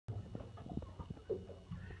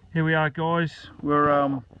Here we are, guys.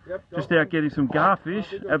 We're just out getting some garfish.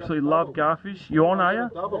 Absolutely love garfish. You on, are you?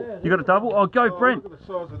 You got a double? Oh, go Brent. Look at the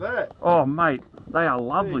size of that. Oh, mate, they are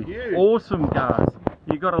lovely. Awesome gars.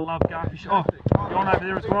 You got to love garfish. Oh, you on over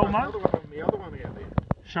there as well, mate? The other one out there.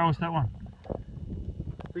 Show us that one.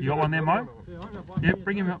 You got one there, Mo? Yep,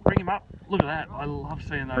 bring him up, bring him up. Look at that. I love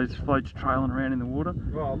seeing those floats trailing around in the water.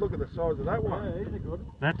 Oh, look at the size of that one. Yeah, he's good.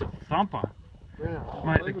 That's a thumper. Yeah,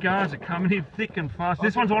 mate, the gars are coming in thick and fast.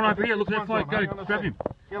 This one's on over here. Look at that float. Go, grab him.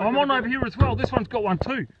 I'm on over here as well. This one's got one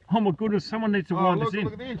too. Oh my goodness, someone needs to wind this in.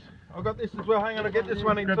 Look at this. I've got this as well. Hang on, I'll get this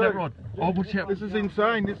one in too. Grab that rod. Oh, watch out. This is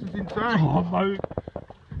insane. This is insane. Oh, Mo.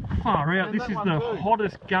 Far out. This is the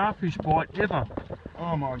hottest garfish bite ever.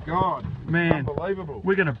 Oh my God. Man. Unbelievable.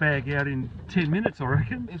 We're going to bag out in 10 minutes, I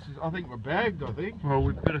reckon. This is, I think we're bagged, I think. Well,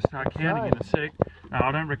 we'd better start counting in a sec. No,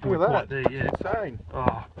 I don't reckon we're quite there yet. Insane.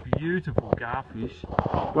 Oh, beautiful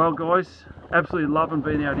garfish. Well, guys, absolutely loving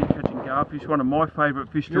being out here catching garfish. One of my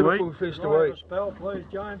favourite fish to eat. Beautiful fish to eat. Spell, please,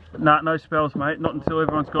 James. Nah, no spells, mate. Not until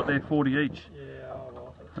everyone's got their 40 each. Yeah, I like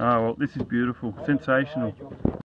it. Oh, well, this is beautiful. Sensational.